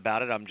excited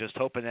about it. I'm just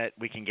hoping that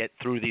we can get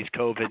through these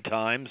COVID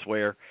times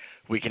where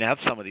we can have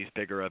some of these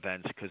bigger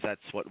events, because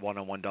that's what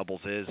one-on-one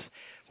doubles is.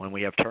 When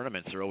we have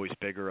tournaments, they're always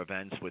bigger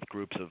events with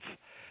groups of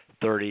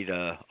 30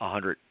 to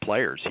 100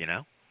 players,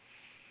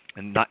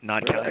 and not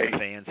counting the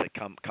fans that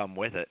come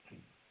with it.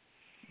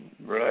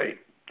 Right.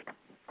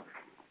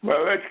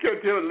 Well, let's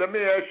get to it. Let me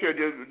ask you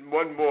just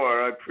one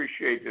more. I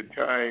appreciate the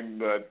time,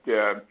 but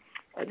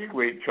I think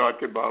we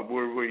talked about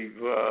where we've,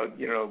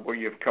 where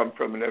you've come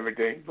from and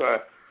everything.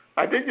 But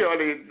I think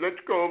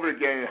let's go over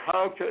again.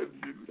 How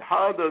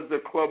does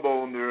the club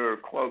owner or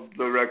club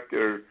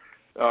director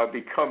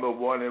become a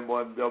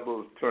one-on-one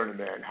doubles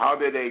tournament? How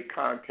do they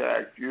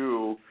contact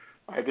you?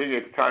 I think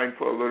it's time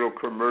for a little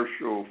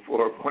commercial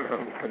for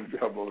one-on-one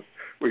doubles.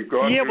 We've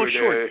gone through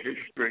the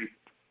history.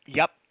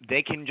 Yep,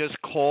 they can just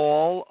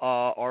call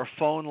our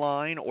phone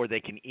line, or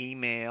they can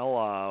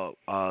email.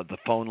 The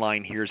phone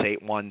line here is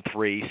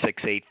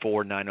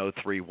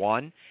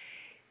 813-684-9031,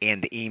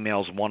 and the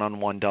email's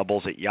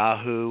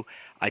oneononedoubles@Yahoo.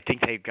 I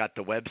think they've got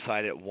the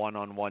website at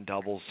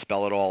oneononedoubles,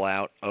 spell it all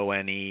out,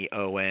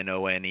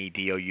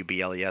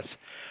 ONEONONEDOUBLES,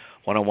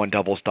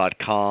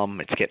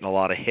 oneononedoubles.com. It's getting a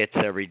lot of hits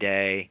every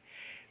day.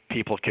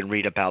 People can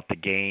read about the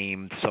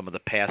game, some of the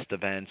past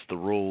events, the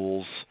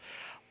rules.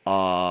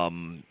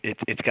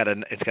 It's got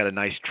a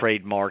nice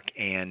trademark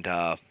and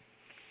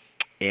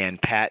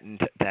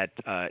patent that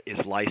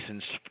is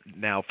licensed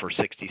now for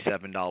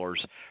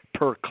 $67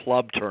 per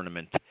club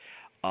tournament.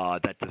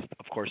 That does,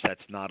 of course,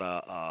 that's not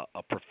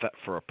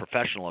for a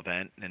professional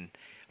event, and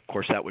of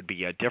course that would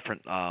be a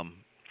different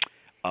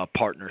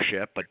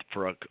partnership. But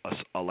for a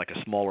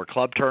smaller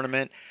club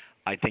tournament,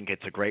 I think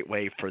it's a great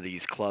way for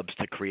these clubs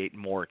to create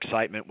more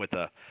excitement with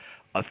a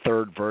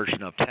third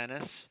version of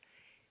tennis,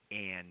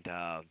 and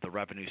the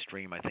revenue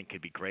stream I think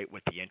could be great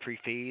with the entry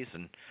fees,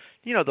 and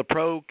the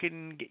pro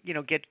can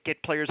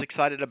get players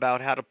excited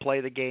about how to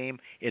play the game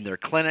in their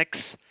clinics,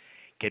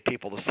 get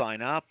people to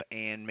sign up,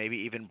 and maybe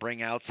even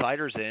bring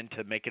outsiders in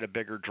to make it a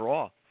bigger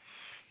draw.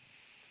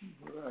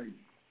 Right.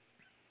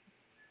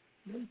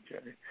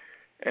 Okay.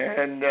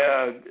 And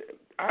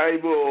I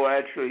will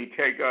actually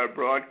take our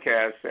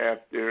broadcast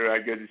after I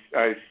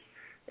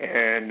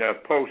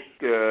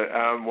post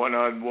on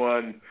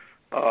one-on-one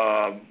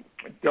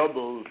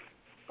doubles.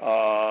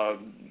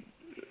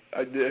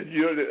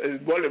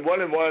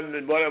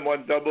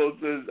 One-on-one doubles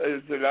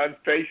is it on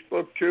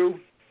Facebook too?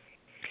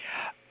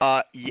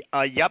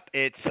 Yep.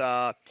 It's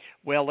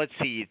well. Let's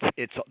see.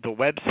 It's the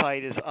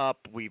website is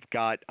up. We've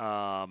got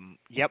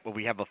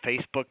we have a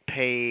Facebook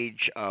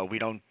page. We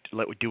don't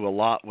do a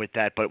lot with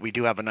that, but we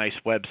do have a nice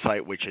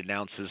website which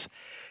announces,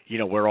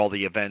 where all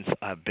the events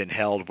have been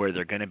held, where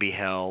they're going to be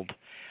held,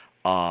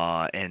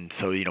 and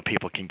so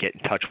people can get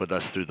in touch with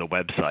us through the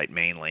website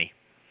mainly.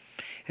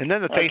 And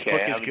then the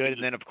Facebook is good,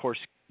 and then of course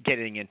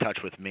getting in touch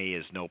with me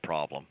is no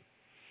problem.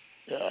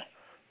 Yeah.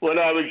 What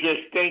I was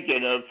just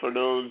thinking of, for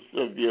those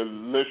of you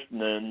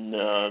listening,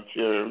 if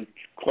your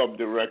club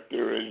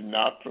director is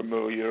not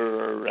familiar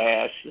or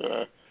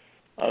asks,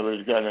 I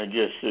was going to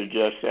just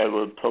suggest I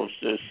would post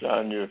this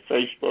on your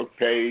Facebook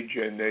page,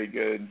 and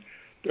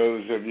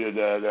those of you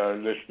that are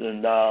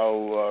listening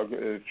now,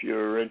 if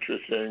you're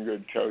interested,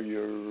 could tell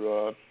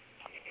your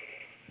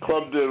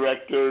club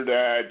director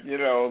that,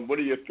 what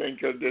do you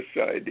think of this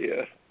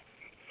idea?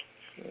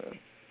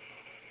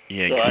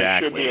 Yeah,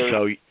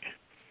 exactly.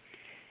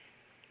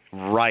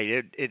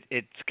 Right.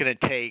 It's going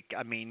to take,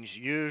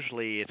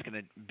 usually it's going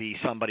to be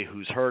somebody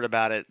who's heard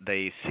about it.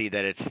 They see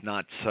that it's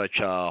not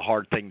such a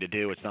hard thing to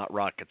do. It's not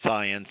rocket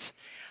science.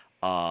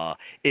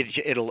 It's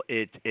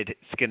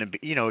going to be,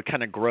 it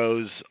kind of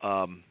grows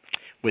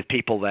with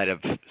people that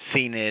have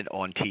seen it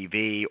on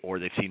TV, or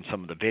they've seen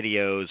some of the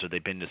videos, or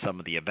they've been to some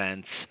of the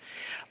events.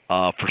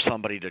 For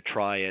somebody to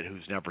try it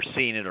who's never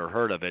seen it or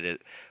heard of it,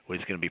 it was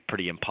going to be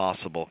pretty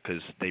impossible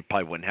because they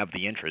probably wouldn't have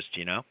the interest,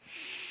 you know?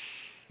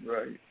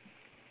 Right.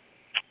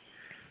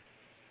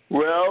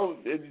 Well,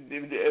 is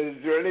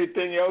there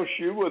anything else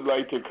you would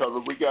like to cover?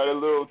 We got a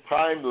little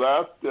time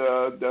left.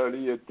 Do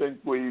you think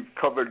we've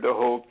covered the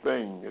whole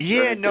thing?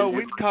 Yeah, no,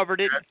 we've covered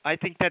it. I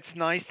think that's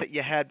nice that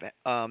you had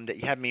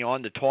me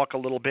on to talk a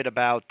little bit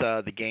about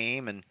the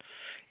game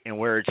and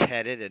where it's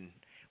headed, and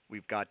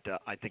we've got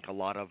I think a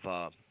lot of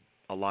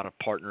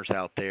partners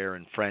out there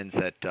and friends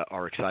that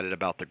are excited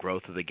about the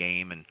growth of the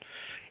game,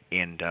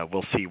 and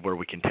we'll see where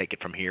we can take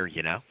it from here,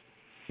 you know?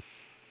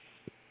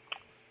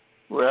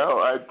 Well,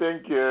 I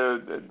think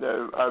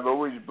that I've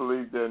always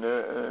believed in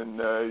it,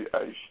 and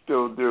I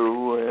still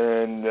do,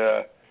 and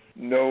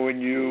knowing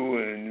you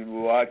and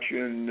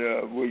watching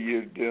what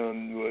you've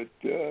done with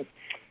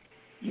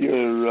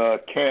your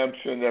camps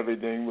and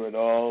everything with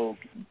all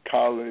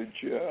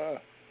college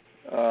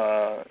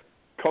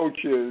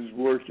coaches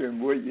working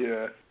with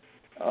you,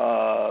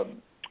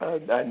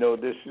 I know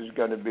this is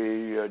going to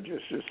be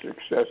just as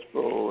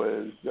successful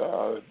as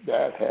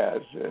that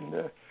has,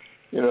 and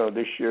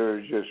this year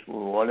is just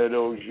one of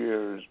those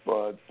years.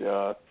 But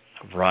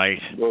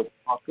right, we'll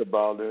talk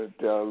about it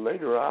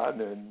later on,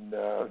 and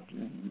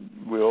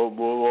we'll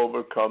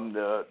overcome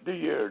the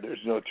year. There's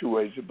no two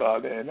ways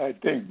about it, and I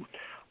think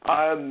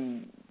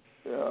I'm.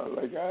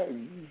 Like I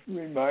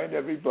remind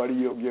everybody,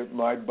 you'll get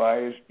my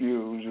biased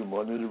views, and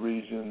one of the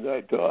reasons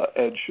I thought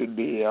Ed should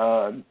be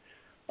on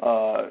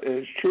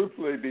is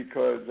truthfully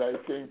because I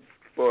think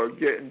for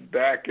getting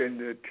back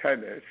into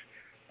tennis,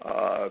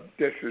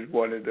 this is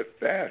one of the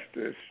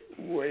fastest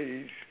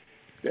ways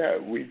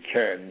that we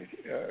can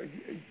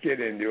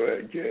get into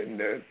it, getting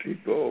the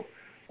people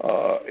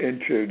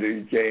into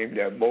the game.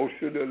 That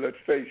let's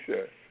face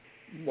it,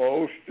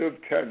 most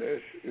of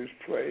tennis is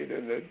played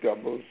in the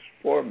doubles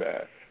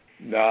format.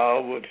 Now,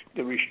 with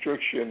the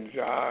restrictions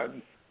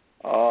on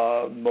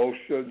most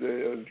of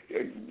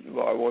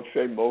I won't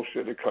say most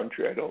of the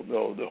country, I don't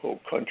know the whole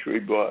country,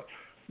 but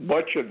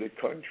much of the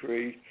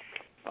country,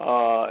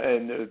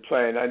 and they're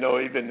playing, I know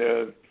even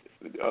to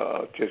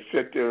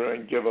sit there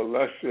and give a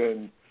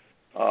lesson,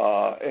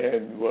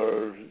 and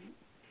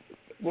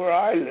where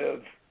I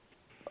live,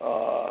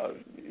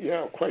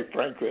 quite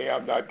frankly,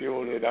 I'm not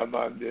doing it. I'm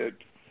on the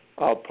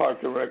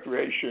Park and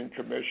Recreation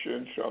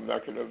Commission, so I'm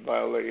not going to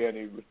violate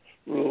any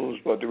rules,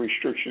 but the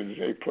restrictions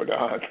they put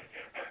on,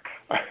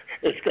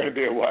 it's going to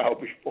be a while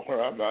before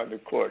I'm on the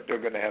court. They're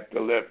going to have to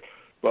lift.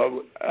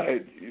 But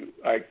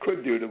I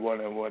could do the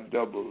one-on-one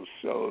doubles,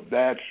 so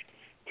that's,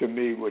 to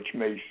me, which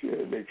makes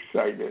it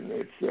exciting.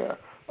 It's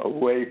a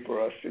way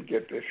for us to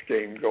get this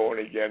game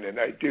going again, and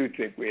I do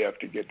think we have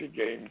to get the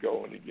game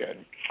going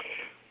again.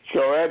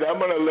 So, Ed, I'm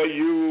going to let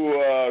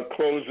you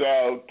close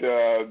out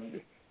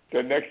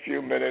the next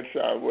few minutes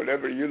on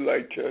whatever you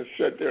like to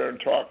sit there and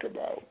talk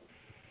about.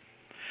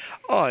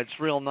 Oh, it's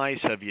real nice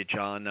of you,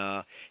 John.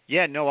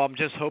 I'm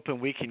just hoping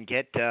we can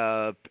get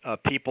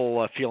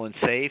people feeling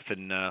safe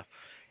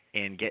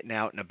and getting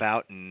out and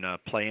about and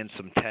playing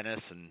some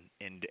tennis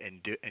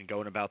and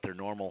going about their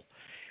normal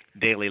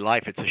daily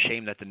life. It's a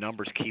shame that the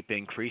numbers keep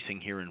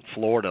increasing here in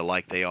Florida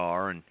like they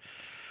are, and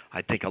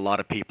I think a lot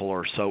of people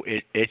are so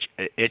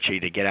itchy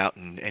to get out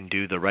and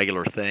do the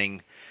regular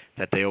thing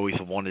that they always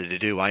wanted to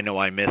do. I know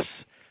I miss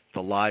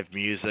the live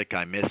music.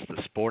 I miss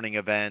the sporting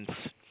events.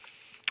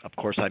 Of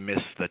course, I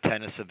miss the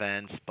tennis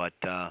events, but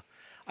I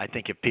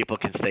think if people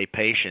can stay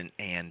patient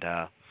and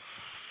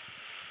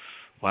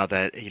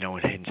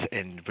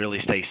and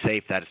really stay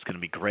safe, that it's going to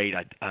be great.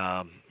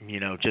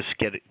 Just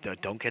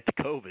don't get the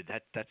COVID.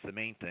 That's the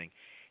main thing.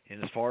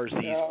 And as far as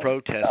these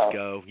protests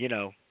go,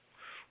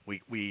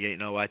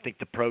 I think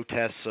the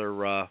protests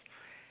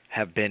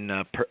have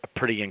been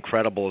pretty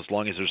incredible as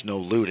long as there's no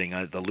looting.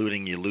 The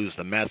looting, you lose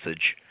the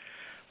message.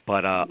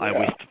 But I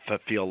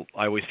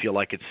always feel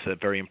like it's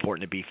very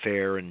important to be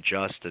fair and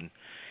just and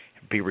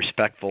be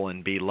respectful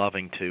and be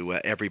loving to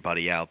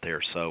everybody out there.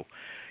 So,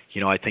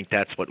 I think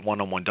that's what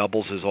one-on-one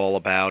doubles is all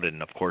about.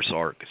 And, of course,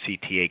 our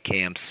CTA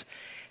camps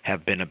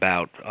have been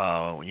about,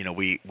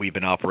 we've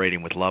been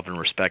operating with love and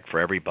respect for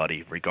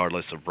everybody,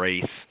 regardless of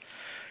race,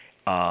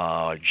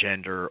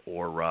 gender,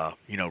 or,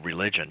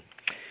 religion.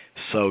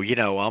 So,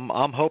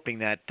 I'm hoping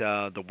that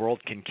the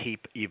world can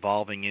keep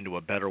evolving into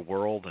a better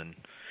world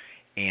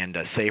and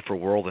a safer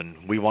world,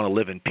 and we want to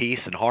live in peace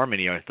and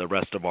harmony the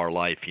rest of our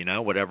life,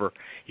 whatever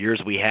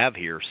years we have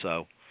here.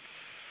 So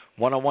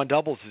one-on-one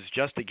doubles is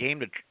just a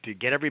game to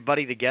get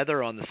everybody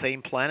together on the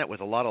same planet with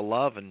a lot of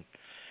love and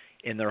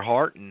in their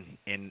heart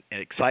and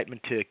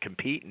excitement to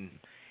compete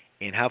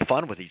and have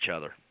fun with each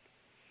other.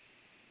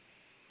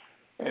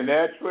 And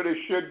that's what it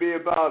should be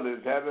about,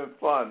 is having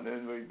fun,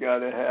 and we've got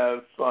to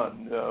have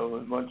fun.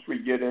 Once we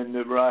get in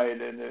the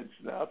ride and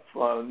it's not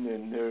fun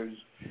and there's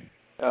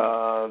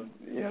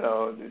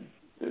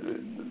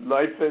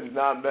life is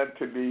not meant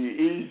to be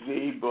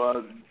easy,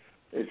 but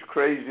it's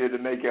crazy to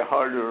make it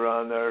harder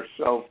on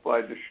ourselves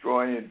by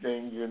destroying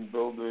things and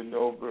building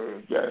over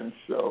again.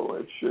 So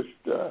it's just,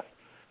 the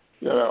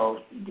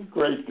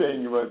great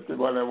thing with the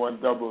one-on-one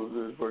doubles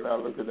is we're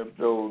not looking to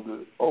build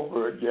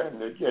over again.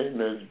 The game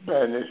has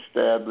been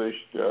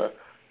established,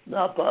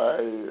 not by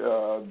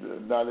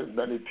not as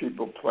many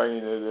people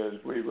playing it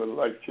as we would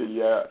like to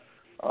yet,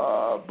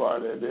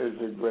 but it is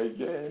a great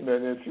game,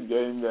 and it's a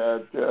game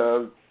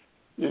that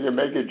you can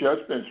make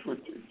adjustments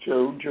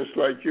to, just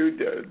like you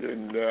did,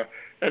 and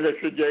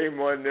it's a game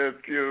when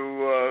if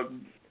you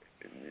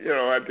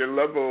at the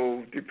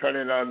level,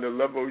 depending on the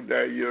level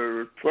that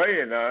you're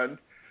playing on,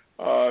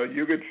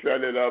 you could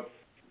set it up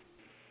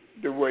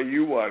the way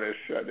you want to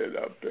set it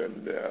up,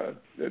 and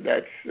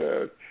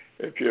that's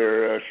if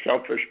you're a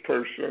selfish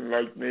person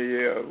like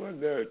me. When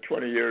the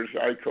 20 years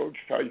I coached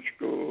high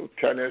school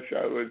tennis,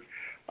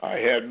 I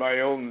had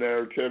my own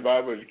narrative I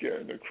was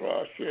getting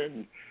across,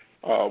 and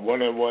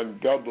one-on-one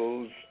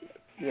doubles,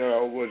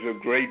 was a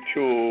great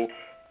tool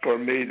for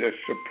me to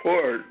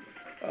support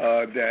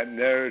that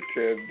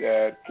narrative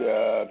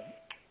that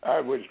I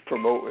was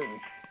promoting.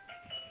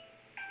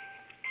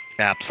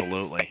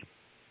 Absolutely.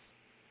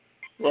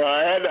 Well,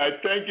 Ed, I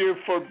thank you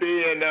for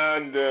being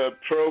on the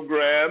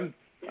program.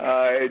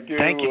 I do.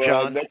 Thank you,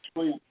 John.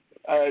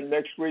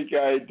 Next week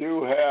I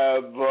do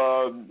have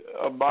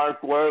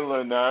Mark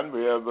Werland on.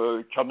 We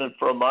have coming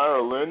from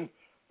Ireland.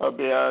 I'll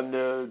be on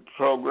the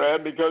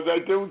program because I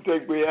do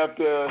think we have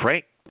to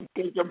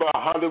think about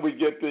how do we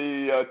get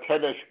the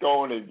tennis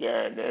going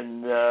again.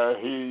 And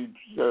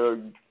he's a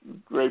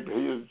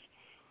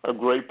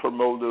great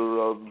promoter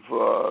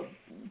of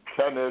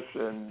tennis,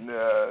 and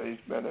he's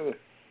been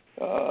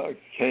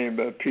became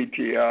a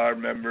PTR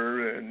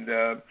member, and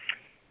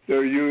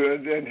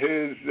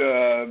his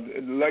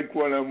like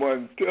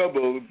one-on-one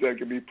doubles that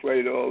can be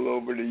played all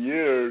over the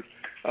year.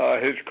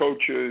 His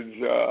coaches'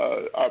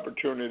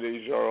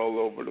 opportunities are all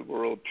over the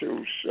world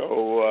too.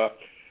 So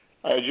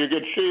as you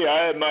can see,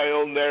 I have my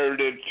own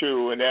narrative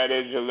too, and that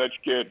is let's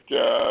get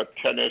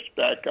tennis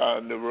back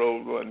on the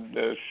road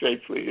as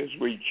safely as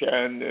we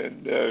can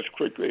and as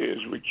quickly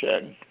as we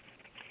can.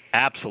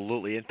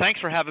 Absolutely, and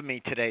thanks for having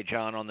me today,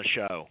 John, on the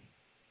show.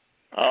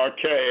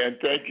 Okay, and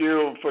thank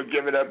you for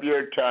giving up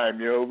your time.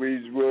 You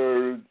always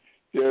were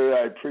here.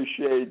 I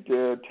appreciate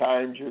the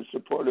times you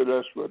supported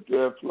us with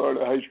the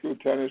Florida High School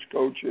Tennis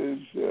Coaches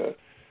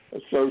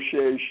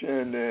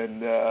Association,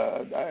 and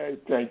I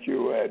thank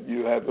you, Ed.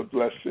 You have a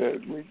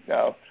blessed week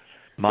now.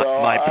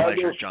 My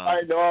pleasure, John. I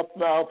will sign off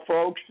now,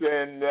 folks,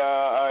 and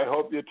I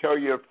hope you tell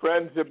your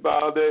friends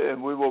about it,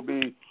 and we will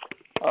be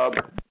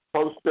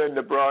posting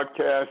the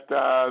broadcast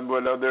on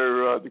with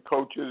the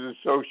Coaches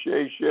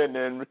Association.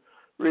 And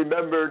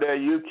remember that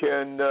you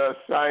can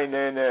sign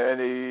in at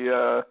any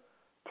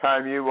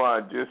time you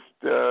want. Just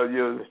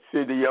you'll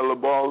see the yellow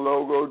ball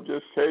logo,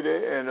 just hit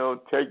it, and it'll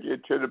take you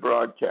to the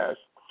broadcast.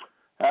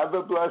 Have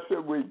a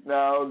blessed week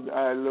now.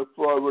 I look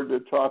forward to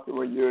talking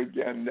with you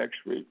again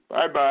next week.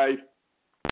 Bye-bye.